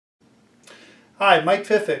Hi, Mike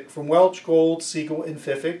Fiffick from Welch, Gold, Siegel, and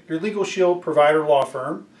Fiffick, your Legal Shield provider law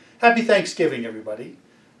firm. Happy Thanksgiving, everybody.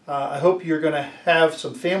 I hope you're going to have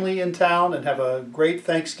some family in town and have a great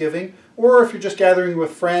Thanksgiving. Or if you're just gathering with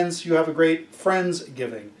friends, you have a great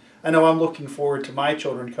Friendsgiving. I know I'm looking forward to my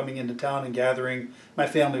children coming into town and gathering my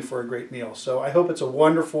family for a great meal. So I hope it's a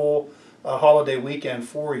wonderful holiday weekend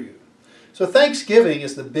for you. So Thanksgiving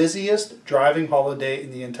is the busiest driving holiday in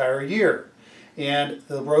the entire year. And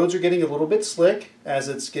the roads are getting a little bit slick as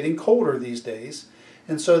it's getting colder these days.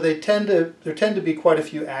 And so there tend to be quite a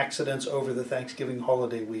few accidents over the Thanksgiving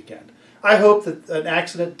holiday weekend. I hope that an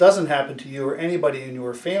accident doesn't happen to you or anybody in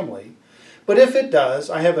your family. But if it does,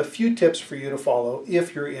 I have a few tips for you to follow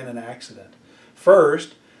if you're in an accident.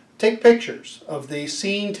 First, take pictures of the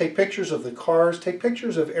scene, take pictures of the cars, take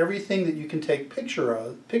pictures of everything that you can take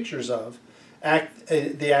pictures of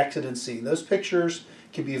the accident scene. Those pictures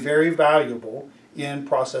can be very valuable in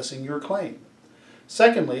processing your claim.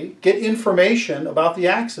 Secondly, get information about the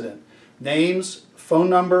accident. Names, phone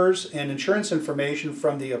numbers, and insurance information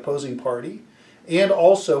from the opposing party, and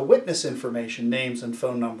also witness information, names and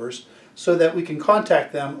phone numbers, so that we can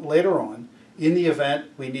contact them later on in the event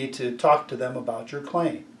we need to talk to them about your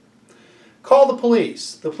claim. Call the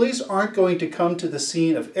police. The police aren't going to come to the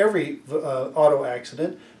scene of every auto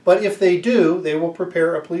accident, but if they do, they will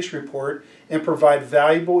prepare a police report and provide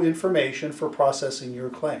valuable information for processing your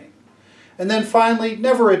claim. And then finally,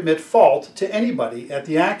 never admit fault to anybody at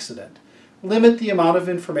the accident. Limit the amount of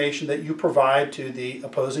information that you provide to the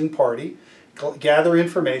opposing party. Gather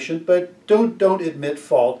information, but don't admit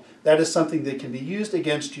fault. That is something that can be used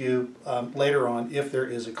against you later on if there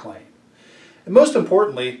is a claim. And most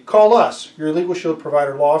importantly, call us, your Legal Shield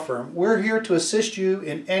provider law firm. We're here to assist you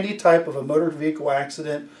in any type of a motor vehicle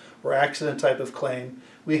accident or accident type of claim.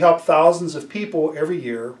 We help thousands of people every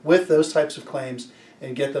year with those types of claims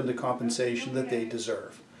and get them the compensation that they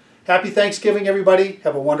deserve. Happy Thanksgiving, everybody.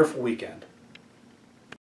 Have a wonderful weekend.